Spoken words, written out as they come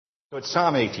So it's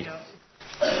Psalm 80.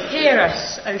 Hear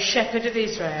us, O shepherd of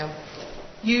Israel,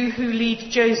 you who lead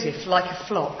Joseph like a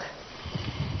flock.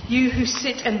 You who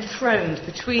sit enthroned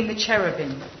between the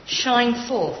cherubim, shine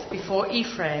forth before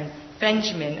Ephraim,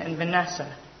 Benjamin and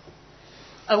Manasseh.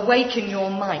 Awaken your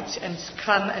might and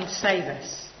come and save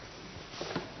us.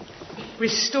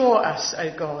 Restore us,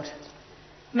 O God.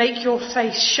 Make your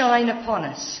face shine upon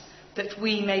us, that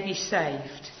we may be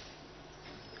saved.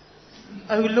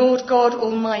 O Lord God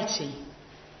Almighty,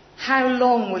 how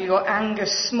long will your anger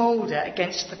smoulder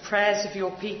against the prayers of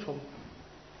your people?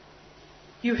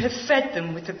 You have fed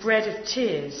them with the bread of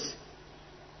tears.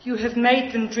 You have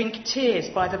made them drink tears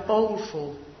by the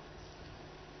bowlful.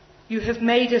 You have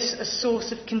made us a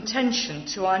source of contention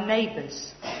to our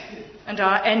neighbours, and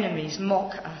our enemies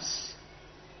mock us.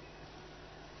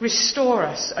 Restore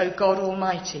us, O God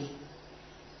Almighty.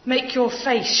 Make your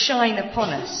face shine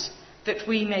upon us, that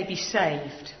we may be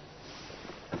saved.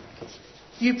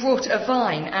 You brought a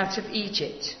vine out of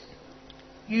Egypt.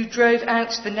 You drove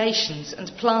out the nations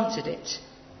and planted it.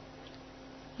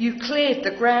 You cleared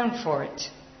the ground for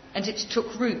it, and it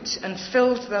took root and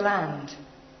filled the land.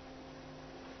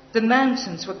 The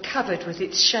mountains were covered with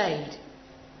its shade,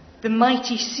 the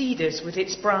mighty cedars with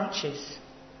its branches.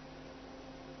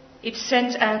 It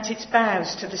sent out its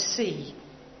boughs to the sea,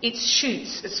 its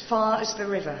shoots as far as the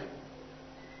river.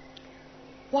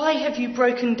 Why have you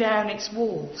broken down its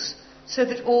walls, so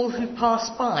that all who pass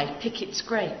by pick its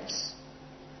grapes?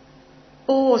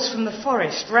 Boars from the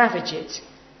forest ravage it,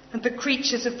 and the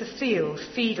creatures of the field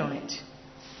feed on it.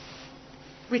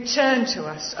 Return to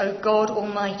us, O God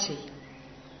Almighty.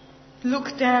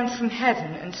 Look down from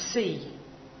heaven and see.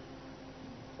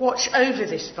 Watch over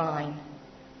this vine,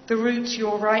 the roots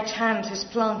your right hand has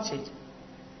planted,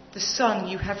 the son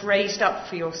you have raised up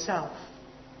for yourself.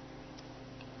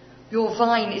 Your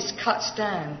vine is cut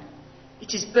down,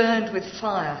 it is burned with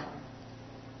fire.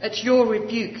 At your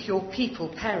rebuke your people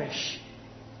perish.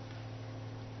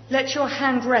 Let your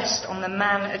hand rest on the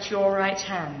man at your right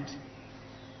hand,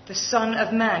 the Son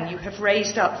of Man you have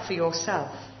raised up for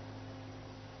yourself.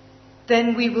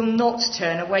 Then we will not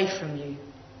turn away from you.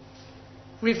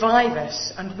 Revive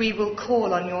us, and we will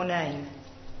call on your name.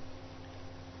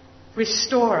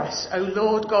 Restore us, O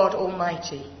Lord God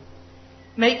Almighty.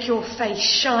 Make your face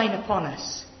shine upon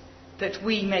us, that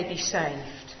we may be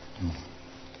saved.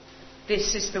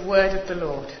 This is the word of the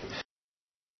Lord.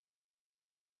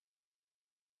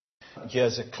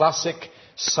 Here's a classic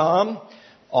psalm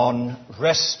on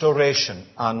restoration.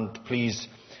 And please,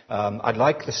 I'd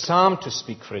like the psalm to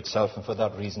speak for itself, and for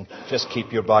that reason, just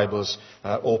keep your Bibles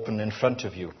open in front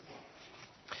of you.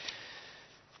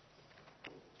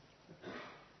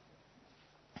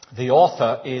 The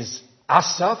author is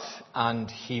Asaph,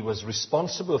 and he was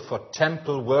responsible for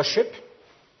temple worship.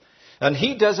 And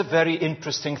he does a very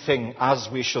interesting thing, as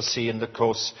we shall see in the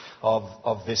course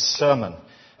of this sermon.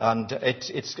 And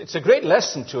it's a great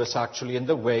lesson to us, actually, in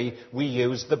the way we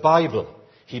use the Bible.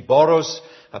 He borrows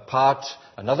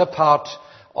another part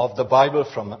of the Bible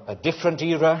from a different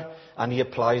era, and he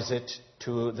applies it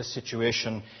to the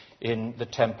situation in the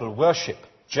temple worship.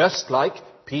 Just like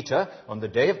Peter, on the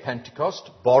day of Pentecost,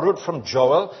 borrowed from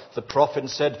Joel, the prophet, and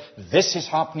said, "This is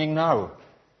happening now.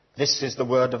 This is the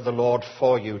word of the Lord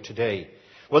for you today."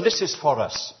 Well, this is for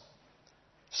us.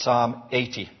 Psalm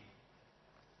 80.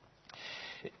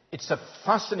 It's a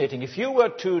fascinating, if you were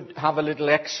to have a little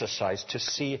exercise to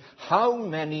see how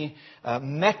many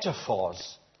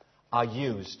metaphors are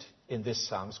used in this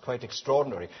psalm, it's quite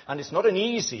extraordinary. And it's not an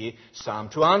easy psalm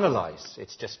to analyze.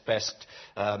 It's just best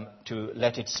to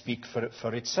let it speak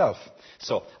for itself.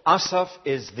 So, Asaph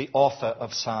is the author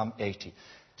of Psalm 80.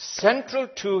 Central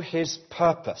to his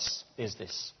purpose is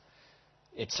this.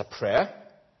 It's a prayer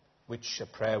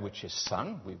which is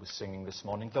sung. We were singing this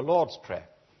morning the Lord's Prayer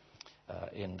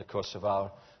in the course of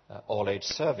our all-age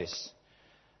service.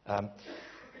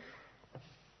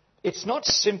 It's not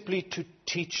simply to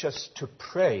teach us to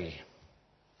pray.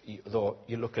 Though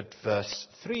you look at verse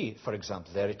 3, for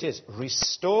example, there it is.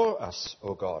 Restore us,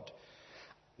 O God.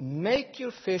 Make your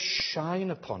face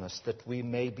shine upon us that we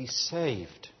may be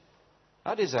saved.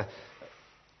 That is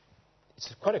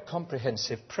quite a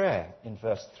comprehensive prayer in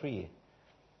verse 3.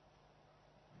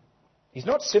 He's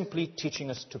not simply teaching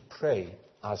us to pray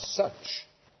as such.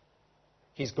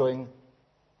 He's going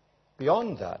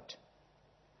beyond that.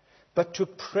 But to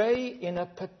pray in a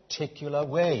particular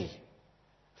way.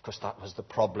 Of course, that was the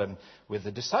problem with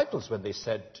the disciples when they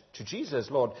said to Jesus,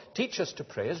 "Lord, teach us to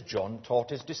pray as John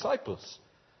taught his disciples."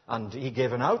 And he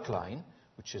gave an outline,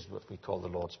 which is what we call the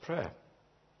Lord's Prayer.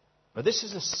 But this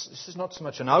is not so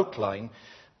much an outline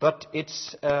But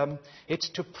it's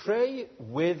to pray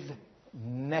with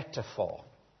metaphor.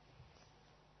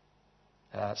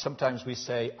 Sometimes we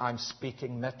say, I'm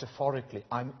speaking metaphorically,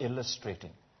 I'm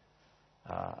illustrating.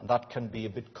 That can be a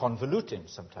bit convoluting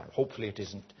sometimes. Hopefully it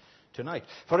isn't tonight.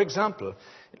 For example,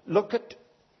 look at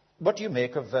what you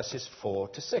make of verses 4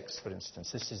 to 6, for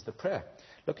instance. This is the prayer.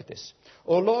 Look at this.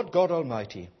 O Lord God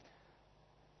Almighty,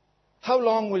 how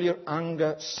long will your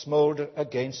anger smolder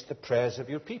against the prayers of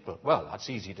your people? Well,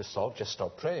 that's easy to solve. Just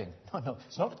stop praying. No,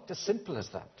 it's not as simple as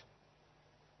that.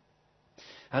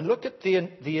 And look at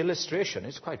the illustration.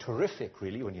 It's quite horrific,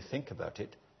 really, when you think about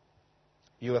it.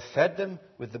 You have fed them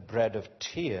with the bread of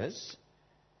tears.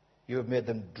 You have made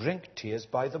them drink tears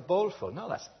by the bowlful. Now,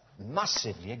 that's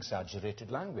massively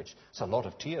exaggerated language. It's a lot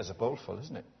of tears, a bowlful,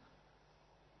 isn't it?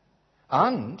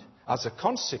 And, as a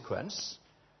consequence,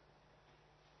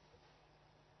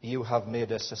 you have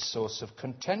made us a source of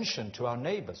contention to our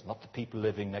neighbours, not the people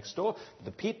living next door, but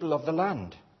the people of the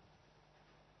land.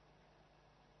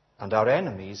 And our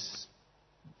enemies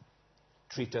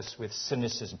treat us with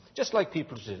cynicism, just like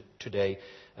people today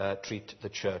treat the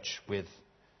church with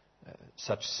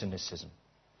such cynicism.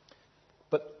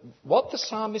 But what the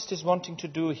psalmist is wanting to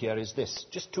do here is this,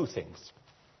 just two things.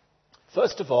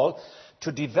 First of all,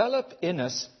 to develop in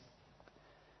us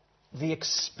the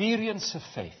experience of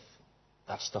faith.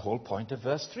 That's the whole point of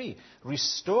verse 3.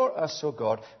 Restore us, O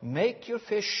God, make your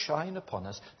face shine upon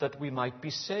us, that we might be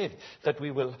saved, that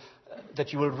you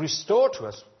will restore to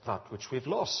us that which we've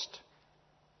lost.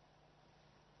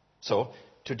 So,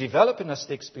 to develop in us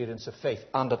the experience of faith,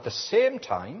 and at the same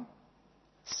time,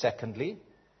 secondly,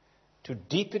 to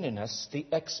deepen in us the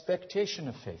expectation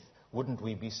of faith. Wouldn't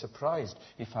we be surprised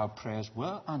if our prayers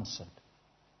were answered?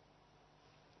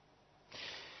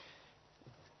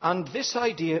 And this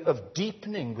idea of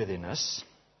deepening within us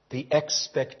the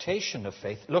expectation of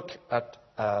faith, look at,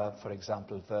 for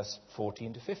example, verse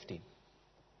 14 to 15.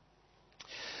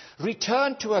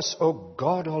 Return to us, O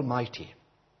God Almighty.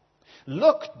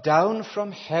 Look down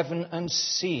from heaven and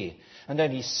see. And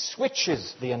then he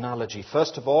switches the analogy.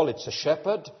 First of all, it's a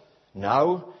shepherd.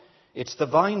 Now it's the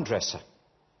vine dresser.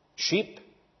 Sheep.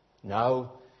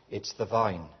 Now it's the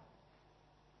vine.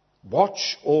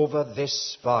 Watch over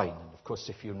this vine. And of course,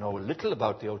 if you know a little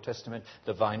about the Old Testament,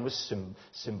 the vine was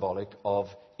symbolic of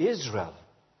Israel.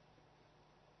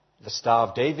 The Star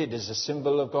of David is a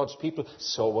symbol of God's people.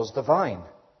 So was the vine.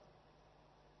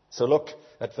 So look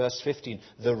at verse 15.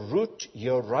 The root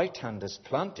your right hand has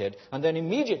planted, and then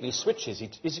immediately switches.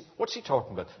 What's he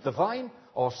talking about? The vine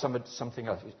or something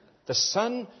else? The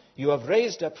son you have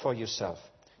raised up for yourself.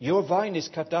 Your vine is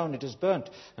cut down, it is burnt,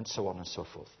 and so on and so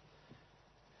forth.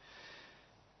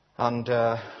 And,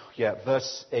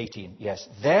 verse 18, yes.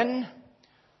 Then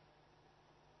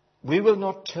we will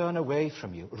not turn away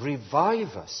from you.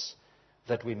 Revive us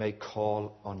that we may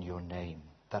call on your name,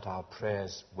 that our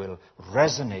prayers will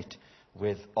resonate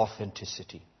with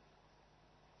authenticity.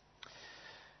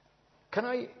 Can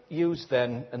I use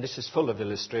then, and this is full of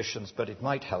illustrations, but it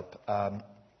might help,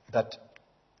 that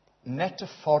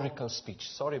metaphorical speech,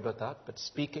 sorry about that, but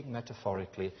speaking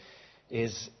metaphorically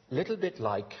is a little bit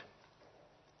like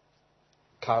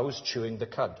cows chewing the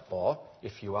cud, or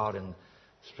if you are in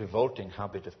this revolting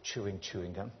habit of chewing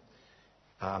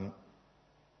gum,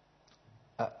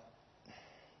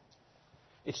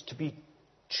 it's to be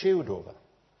chewed over.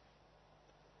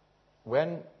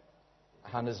 When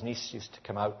Hannah's niece used to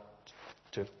come out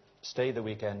to stay the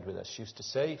weekend with us, she used to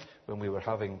say, when we were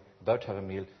about to have a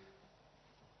meal,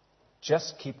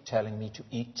 just keep telling me to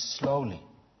eat slowly.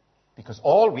 Because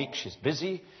all week she's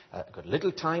busy, got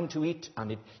little time to eat,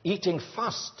 and eating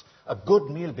fast, a good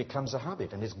meal becomes a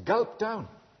habit and is gulped down.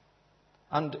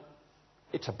 And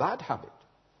it's a bad habit.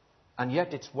 And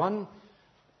yet it's one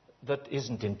that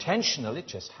isn't intentional, it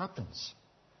just happens.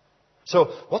 So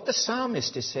what the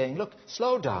psalmist is saying, look,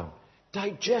 slow down,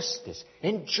 digest this,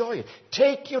 enjoy it,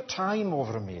 take your time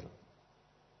over a meal.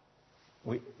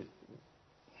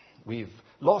 We've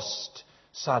lost,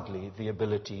 sadly, the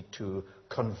ability to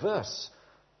converse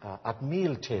at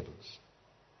meal tables.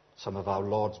 Some of our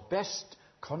Lord's best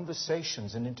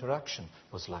conversations and interaction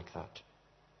was like that.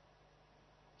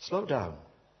 Slow down.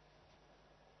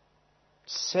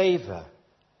 Savor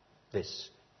this.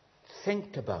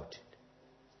 Think about it.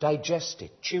 Digest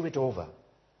it. Chew it over.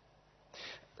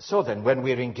 So then, when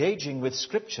we're engaging with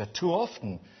Scripture, too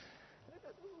often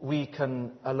we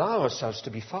can allow ourselves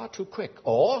to be far too quick,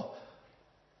 or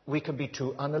we can be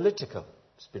too analytical.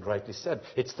 It's been rightly said.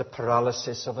 It's the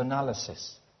paralysis of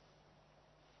analysis.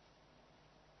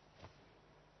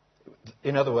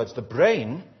 In other words, the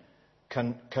brain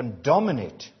can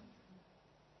dominate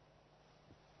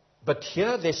But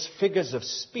here, these figures of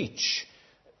speech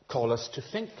call us to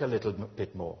think a little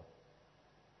bit more.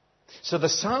 So the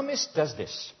psalmist does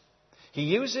this. He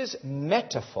uses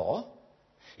metaphor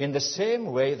in the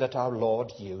same way that our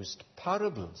Lord used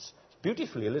parables.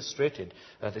 Beautifully illustrated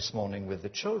this morning with the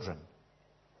children.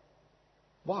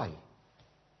 Why?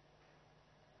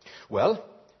 Well,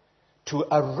 to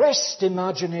arrest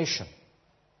imagination.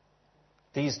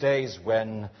 These days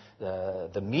when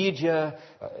the media,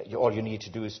 all you need to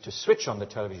do is to switch on the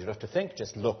television. You don't have to think,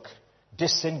 just look,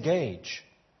 disengage.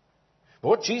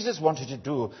 What Jesus wanted to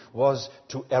do was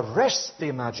to arrest the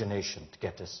imagination, to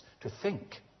get us to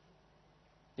think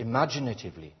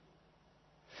imaginatively.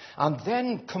 And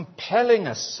then compelling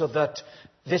us so that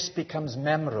this becomes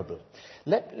memorable.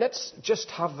 Let's just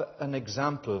have an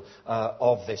example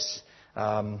of this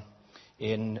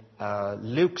in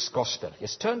Luke's Gospel.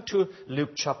 Yes, turn to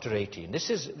Luke chapter 18.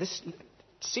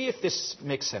 See if this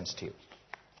makes sense to you.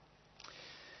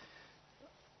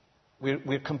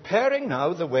 We're comparing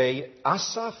now the way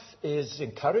Asaph is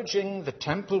encouraging the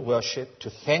temple worship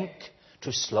to think,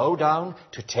 to slow down,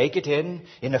 to take it in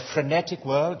a frenetic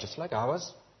world, just like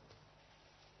ours.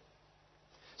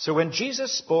 So when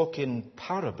Jesus spoke in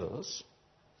parables,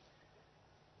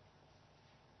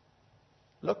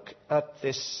 look at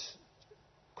this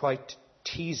quite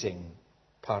teasing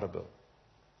parable.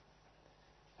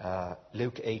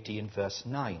 Luke 18, verse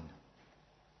 9.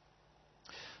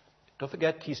 Don't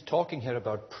forget, he's talking here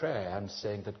about prayer and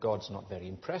saying that God's not very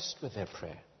impressed with their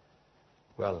prayer.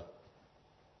 Well,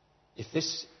 if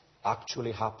this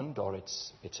actually happened or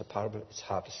it's a parable, it's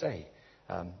hard to say.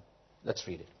 Let's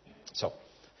read it. So,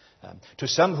 to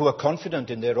some who are confident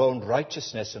in their own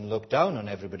righteousness and look down on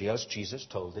everybody else, Jesus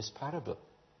told this parable.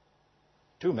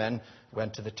 2 men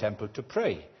went to the temple to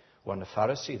pray. One a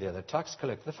Pharisee, the other a tax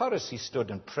collector. The Pharisee stood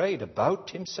and prayed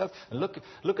about himself. And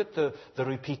look at the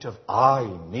repeat of I,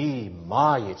 me,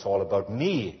 my. It's all about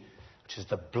me, which is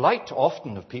the blight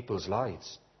often of people's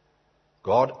lives.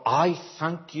 God, I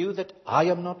thank you that I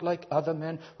am not like other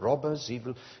men, robbers,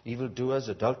 evildoers,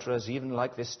 adulterers, even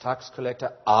like this tax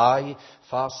collector. I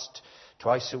fast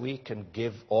twice a week and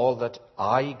give all that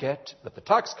I get. But the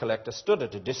tax collector stood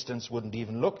at a distance, wouldn't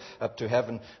even look up to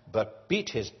heaven, but beat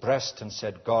his breast and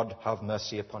said, God, have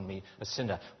mercy upon me, a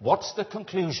sinner. What's the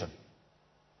conclusion?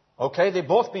 Okay, they've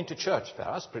both been to church.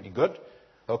 That's pretty good.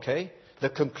 Okay, the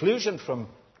conclusion from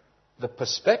the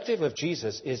perspective of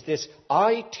Jesus is this: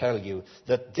 I tell you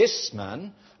that this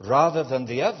man, rather than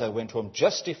the other, went home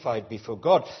justified before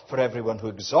God. For everyone who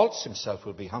exalts himself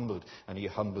will be humbled, and he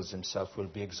who humbles himself will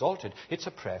be exalted. It's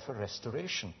a prayer for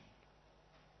restoration.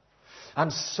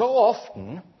 And so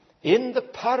often, in the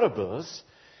parables,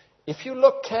 if you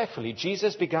look carefully,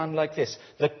 Jesus began like this: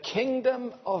 the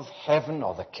kingdom of heaven,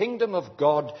 or the kingdom of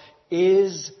God,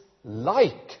 is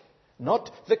like.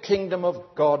 Not the kingdom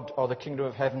of God or the kingdom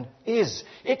of heaven is.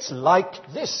 It's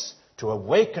like this, to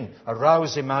awaken,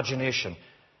 arouse imagination,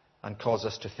 and cause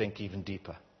us to think even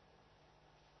deeper.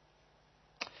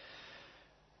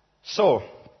 So,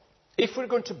 if we're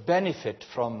going to benefit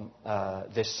from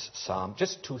this psalm,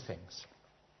 just 2 things.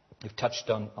 We've touched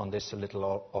on this a little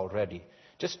already.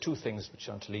 Just 2 things which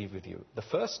I want to leave with you. The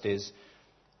first is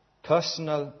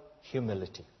personal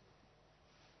humility.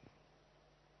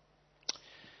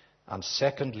 And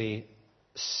secondly,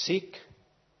 seek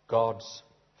God's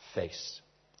face.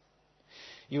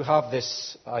 You have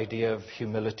this idea of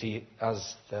humility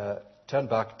as turn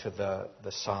back to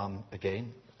the psalm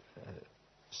again,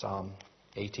 Psalm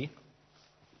 80.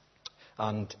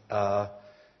 And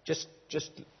just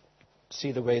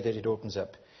see the way that it opens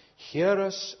up. Hear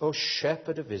us, O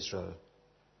shepherd of Israel,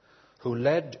 who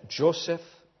led Joseph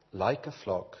like a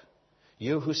flock.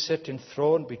 You who sit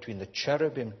enthroned between the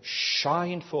cherubim,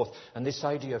 shine forth. And this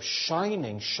idea of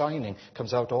shining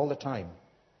comes out all the time.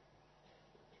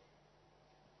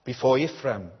 Before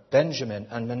Ephraim, Benjamin,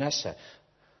 and Manasseh,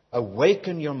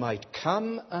 awaken your might.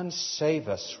 Come and save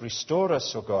us. Restore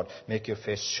us, O God. Make your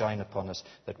face shine upon us,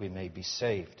 that we may be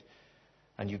saved.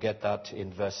 And you get that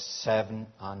in verse 7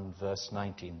 and verse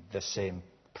 19, the same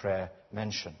prayer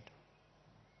mentioned.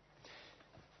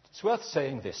 It's worth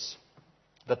saying this,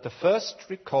 that the first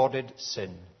recorded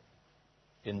sin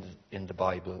in the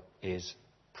Bible is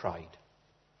pride.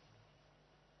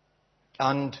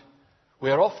 And we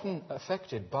are often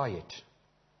affected by it.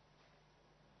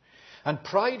 And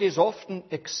pride is often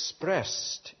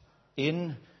expressed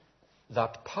in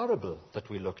that parable that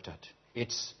we looked at.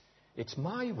 It's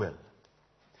my will.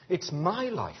 It's my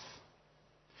life.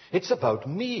 It's about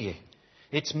me.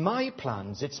 It's my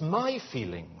plans. It's my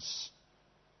feelings.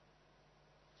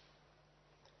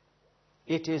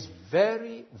 It is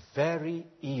very, very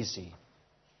easy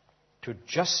to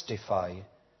justify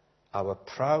our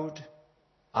proud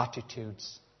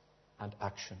attitudes and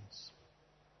actions.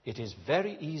 It is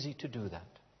very easy to do that.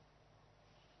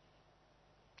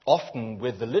 Often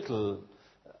with the little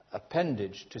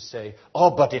appendage to say,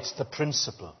 oh, but it's the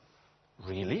principle.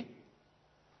 Really?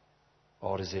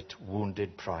 Or is it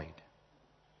wounded pride?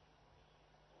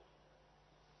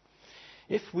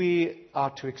 If we are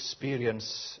to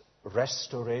experience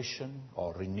restoration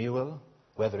or renewal,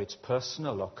 whether it's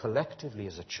personal or collectively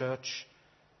as a church,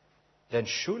 then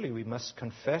surely we must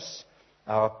confess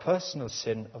our personal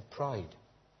sin of pride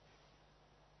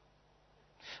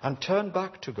and turn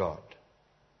back to God.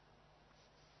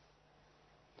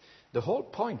 The whole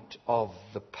point of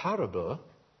the parable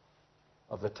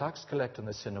of the tax collector and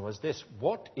the sinner was this: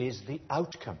 what is the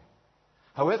outcome?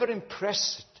 However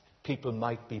impressed people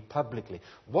might be publicly,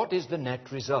 what is the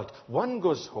net result? One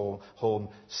goes home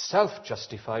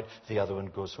self-justified, the other one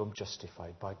goes home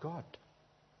justified by God.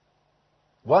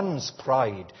 One's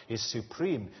pride is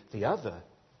supreme, the other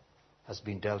has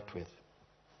been dealt with.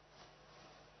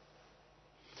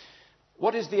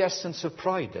 What is the essence of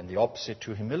pride then? The opposite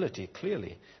to humility,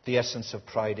 clearly. The essence of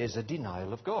pride is a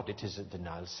denial of God. It is a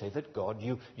denial, say that God,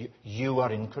 you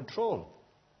are in control.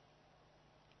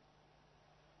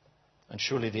 And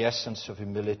surely the essence of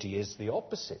humility is the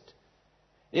opposite.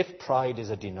 If pride is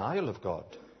a denial of God,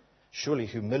 surely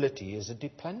humility is a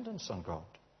dependence on God.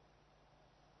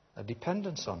 A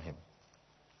dependence on Him.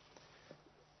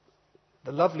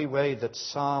 The lovely way that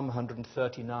Psalm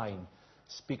 139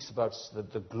 speaks about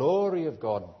the glory of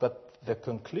God, but the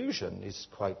conclusion is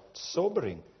quite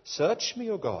sobering. Search me,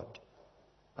 O God,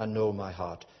 and know my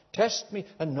heart. Test me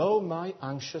and know my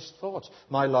anxious thoughts.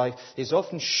 My life is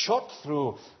often shot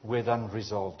through with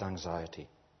unresolved anxiety.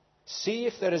 See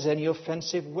if there is any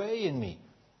offensive way in me.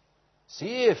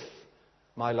 See if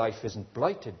my life isn't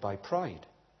blighted by pride,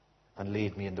 and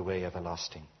lead me in the way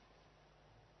everlasting.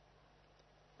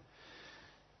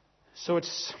 So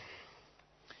it's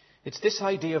this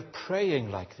idea of praying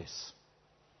like this.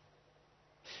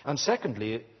 And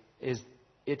secondly,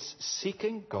 it's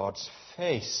seeking God's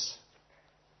face.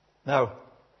 Now,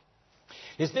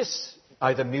 is this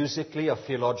either musically or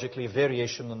theologically a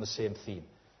variation on the same theme?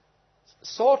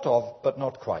 Sort of, but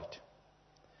not quite.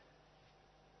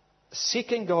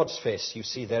 Seeking God's face, you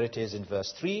see there it is in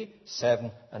verse 3,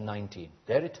 7 and 19.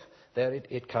 There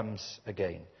it comes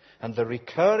again. And the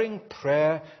recurring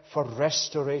prayer for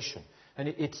restoration. And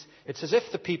it's as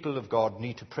if the people of God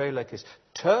need to pray like this.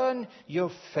 Turn your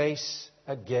face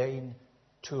again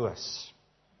to us.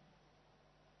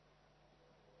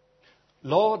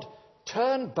 Lord,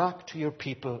 turn back to your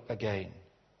people again.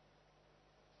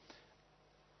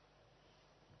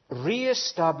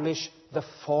 Re-establish the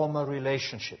former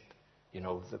relationship. You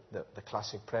know, the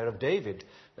classic prayer of David,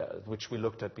 which we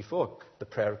looked at before, the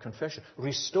prayer of confession.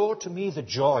 Restore to me the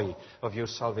joy of your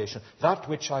salvation, that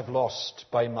which I've lost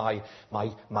by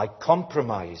my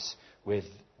compromise with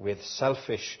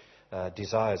selfish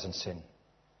desires and sin.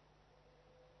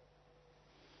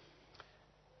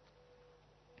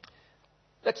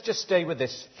 Let's just stay with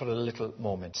this for a little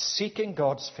moment. Seeking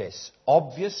God's face.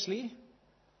 Obviously,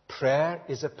 prayer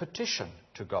is a petition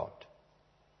to God.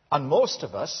 And most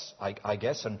of us, I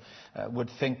guess, would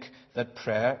think that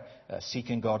prayer,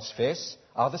 seeking God's face,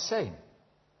 are the same.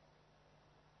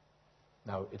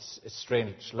 Now, it's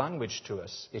strange language to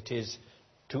us. It is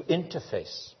to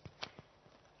interface.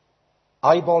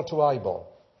 Eyeball to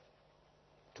eyeball.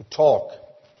 To talk.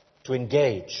 To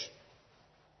engage.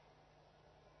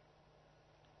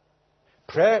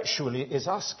 Prayer surely is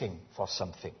asking for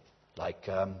something. Like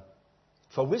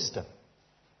for wisdom.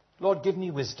 Lord, give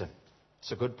me wisdom.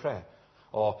 It's a good prayer.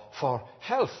 Or for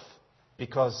health,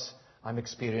 because I'm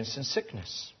experiencing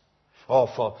sickness. Or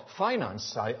for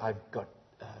finance, I've got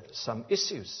some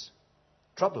issues,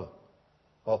 trouble.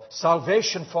 Or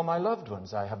salvation for my loved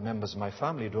ones. I have members of my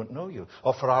family who don't know you.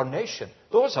 Or for our nation.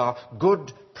 Those are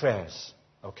good prayers.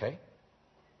 Okay?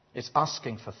 It's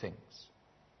asking for things.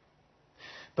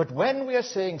 But when we are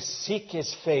saying seek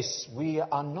His face, we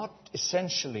are not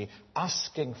essentially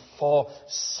asking for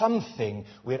something.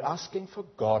 We're asking for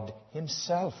God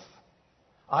Himself.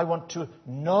 I want to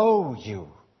know you.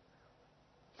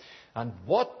 And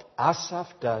what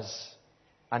Asaph does,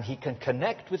 and he can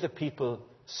connect with the people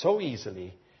so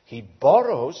easily, he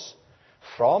borrows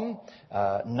from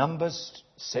Numbers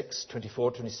 6,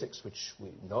 24, 26, which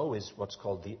we know is what's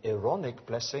called the Aaronic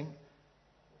blessing.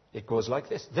 It goes like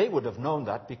this. They would have known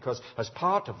that because as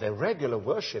part of their regular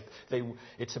worship,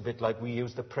 it's a bit like we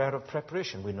use the prayer of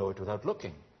preparation. We know it without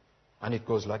looking. And it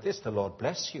goes like this. The Lord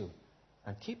bless you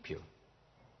and keep you.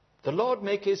 The Lord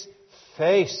make His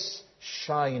face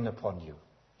shine upon you.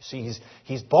 You see,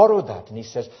 he's borrowed that and he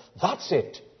says, that's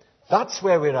it. That's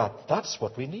where we're at. That's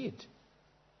what we need.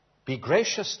 Be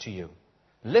gracious to you.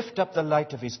 Lift up the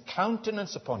light of his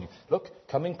countenance upon you. Look,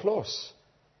 coming close.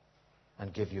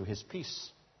 And give you his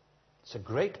peace. It's a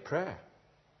great prayer.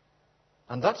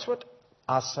 And that's what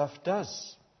Asaph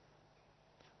does.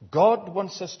 God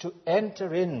wants us to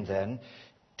enter in then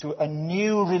to a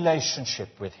new relationship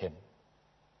with him.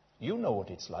 You know what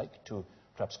it's like to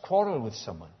perhaps quarrel with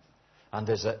someone. And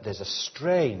there's a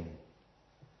strain.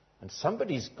 And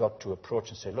somebody's got to approach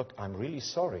and say, look, I'm really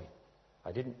sorry.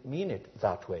 I didn't mean it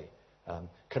that way.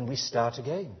 Can we start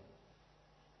again?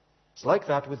 It's like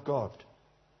that with God.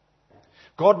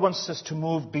 God wants us to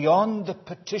move beyond the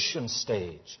petition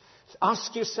stage.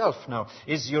 Ask yourself now,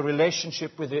 is your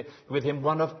relationship with him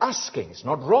one of asking? It's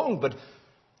not wrong, but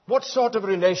what sort of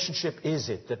relationship is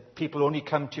it that people only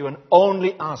come to you and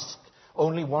only ask,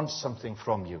 only want something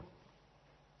from you?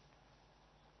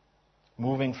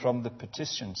 Moving from the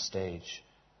petition stage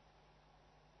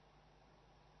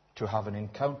to have an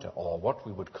encounter, or what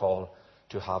we would call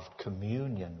to have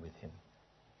communion with him,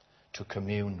 to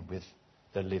commune with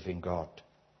the living God.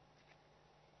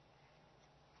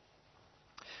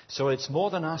 So it's more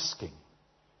than asking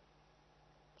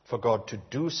for God to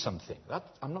do something.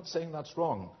 I'm not saying that's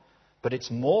wrong, but it's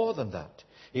more than that.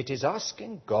 It is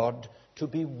asking God to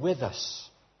be with us.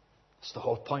 It's the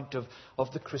whole point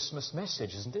of the Christmas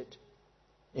message, isn't it?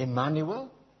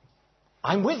 Emmanuel,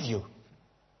 I'm with you.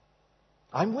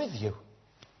 I'm with you.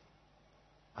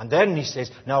 And then he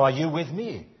says, now are you with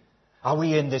me? Are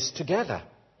we in this together?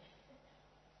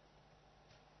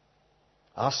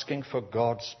 Asking for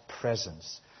God's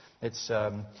presence. There's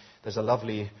a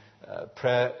lovely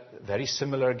prayer, very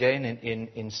similar again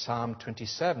in Psalm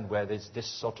 27, where there's this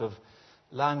sort of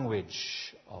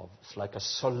language it's like a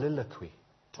soliloquy,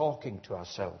 talking to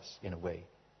ourselves in a way.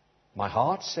 My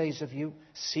heart says of you,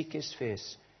 seek his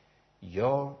face.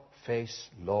 Your face,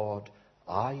 Lord,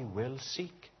 I will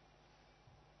seek.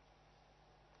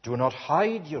 Do not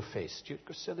hide your face. Do you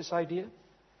see this idea?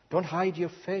 Don't hide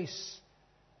your face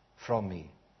from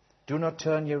me. Do not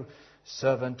turn your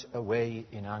servant away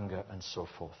in anger, and so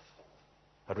forth.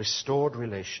 A restored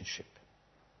relationship.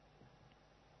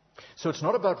 So it's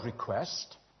not about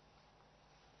request.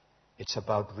 It's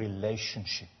about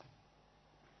relationship.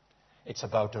 It's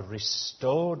about a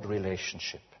restored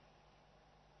relationship.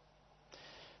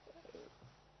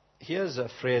 Here's a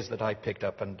phrase that I picked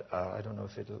up, and I don't know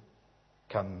if it'll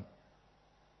come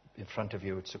in front of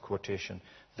you. It's a quotation.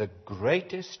 The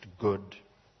greatest good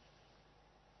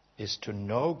is to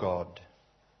know God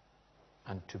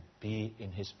and to be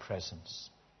in his presence.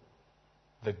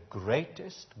 The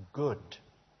greatest good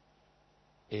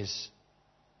is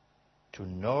to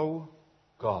know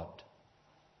God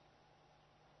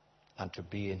and to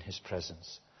be in his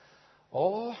presence.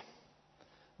 Or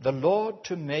the Lord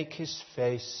to make his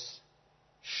face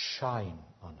shine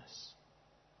on us.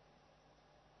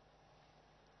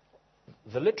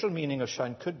 The literal meaning of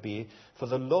shine could be for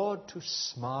the Lord to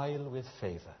smile with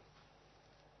favor.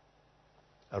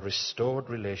 A restored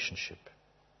relationship.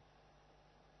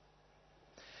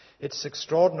 It's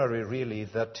extraordinary, really,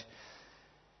 that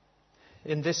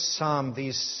in this psalm,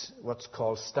 these what's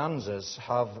called stanzas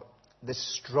have this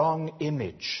strong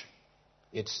image.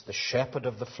 It's the shepherd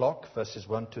of the flock, verses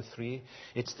 1 to 3.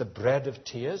 It's the bread of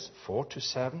tears, 4 to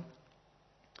 7.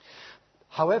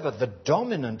 However, the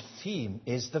dominant theme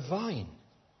is the vine,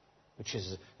 which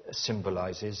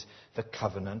symbolizes the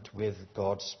covenant with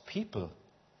God's people.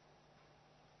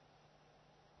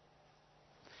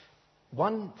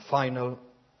 One final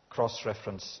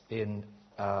cross-reference in,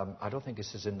 I don't think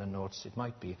this is in the notes, it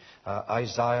might be,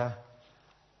 Isaiah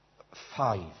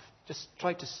 5. Just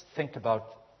try to think about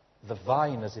the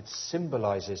vine as it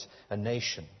symbolizes a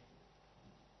nation.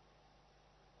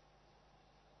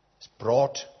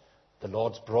 The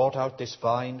Lord's brought out this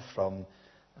vine from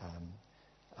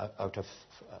out of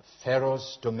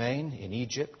Pharaoh's domain in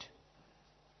Egypt.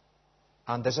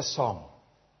 And there's a song.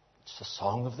 It's the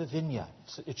song of the vineyard.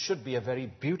 It should be a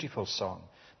very beautiful song,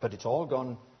 but it's all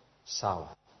gone sour.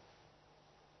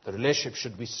 The relationship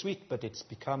should be sweet, but it's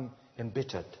become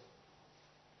embittered.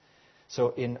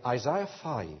 So in Isaiah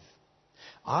 5,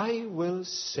 I will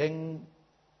sing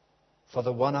for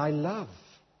the one I love,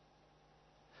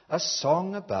 a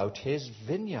song about his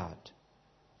vineyard.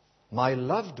 My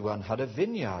loved one had a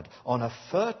vineyard on a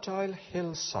fertile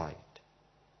hillside.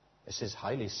 This is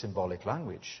highly symbolic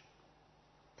language.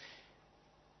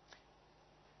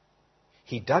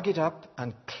 He dug it up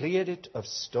and cleared it of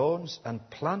stones and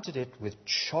planted it with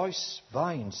choice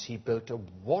vines. He built a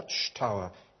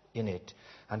watchtower in it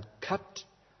and cut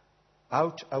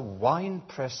out a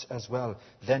winepress as well.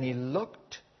 Then he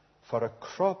looked for a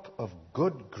crop of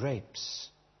good grapes,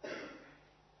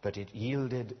 but it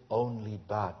yielded only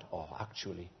bad, or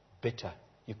actually bitter.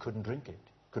 You couldn't drink it.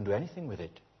 Couldn't do anything with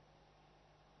it.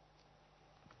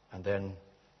 And then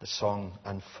the song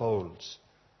unfolds.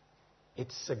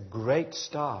 It's a great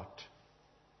start,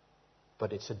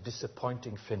 but it's a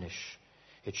disappointing finish.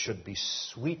 It should be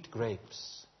sweet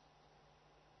grapes,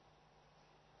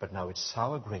 but now it's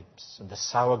sour grapes, and the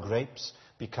sour grapes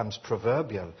becomes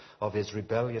proverbial of his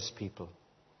rebellious people.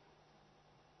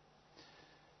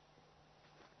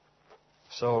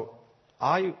 So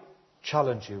I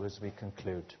challenge you as we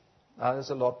conclude. There's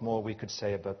a lot more we could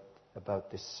say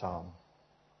about this psalm.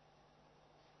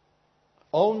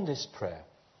 Own this prayer.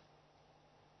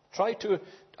 Try to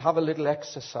have a little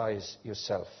exercise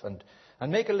yourself and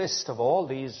make a list of all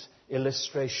these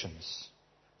illustrations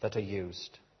that are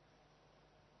used,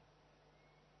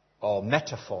 or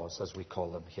metaphors as we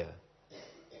call them here.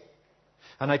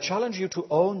 And I challenge you to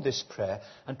own this prayer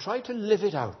and try to live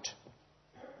it out.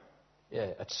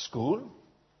 At school,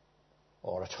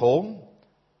 or at home,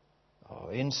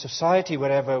 or in society,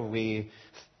 wherever we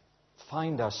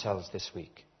find ourselves this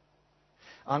week.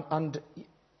 And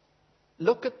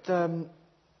look at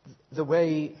the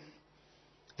way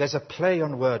there's a play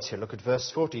on words here. Look at verse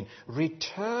 14.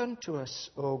 Return to us,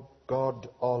 O God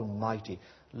Almighty.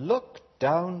 Look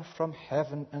down from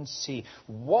heaven and see.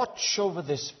 Watch over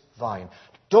this vine.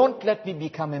 Don't let me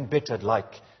become embittered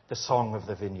like the song of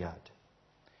the vineyard.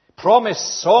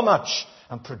 Promised so much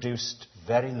and produced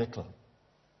very little.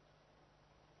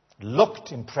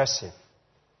 Looked impressive,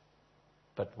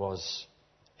 but was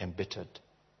embittered.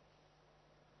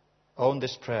 Own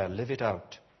this prayer, live it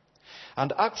out,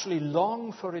 and actually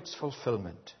long for its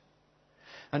fulfillment.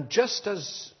 And just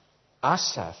as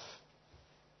Asaph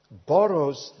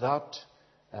borrows that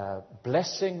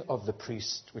blessing of the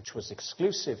priest, which was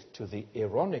exclusive to the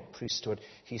Aaronic priesthood,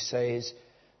 he says,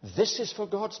 this is for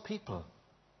God's people.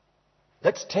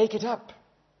 Let's take it up.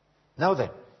 Now then,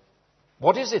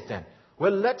 what is it then?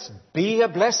 Well, let's be a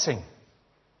blessing,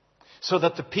 so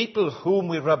that the people whom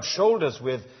we rub shoulders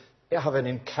with have an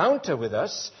encounter with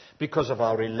us because of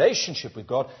our relationship with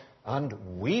God,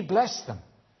 and we bless them.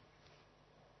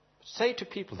 Say to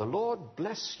people, the Lord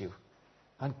bless you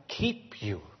and keep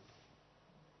you.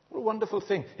 What a wonderful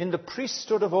thing. In the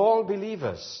priesthood of all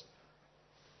believers,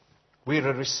 we're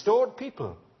a restored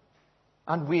people,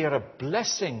 and we are a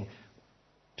blessing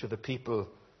to the people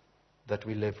that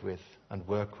we live with and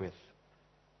work with.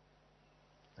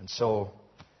 And so,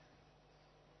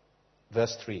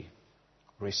 verse 3,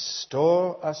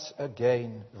 restore us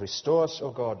again, restore us,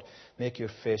 O God, make your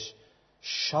face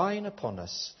shine upon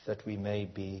us that we may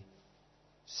be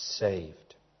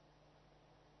saved.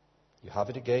 You have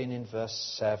it again in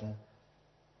verse 7,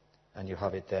 and you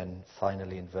have it then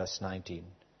finally in verse 19.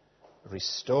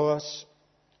 Restore us,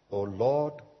 O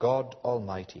Lord God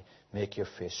Almighty, make your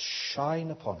face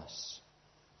shine upon us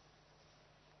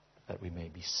that we may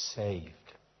be saved.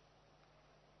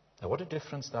 Now, what a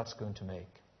difference that's going to make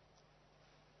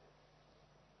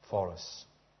for us,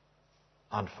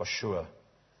 and for sure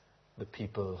the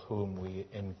people whom we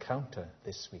encounter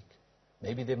this week.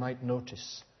 Maybe they might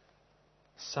notice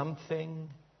something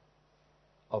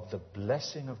of the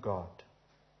blessing of God,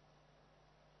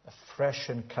 a fresh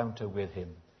encounter with Him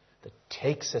that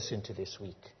takes us into this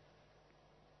week,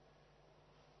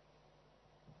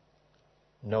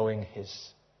 knowing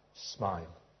His smile,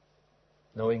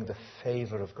 knowing the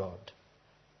favor of God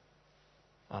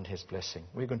and His blessing.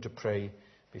 We're going to pray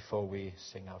before we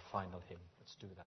sing our final hymn. Let's do that.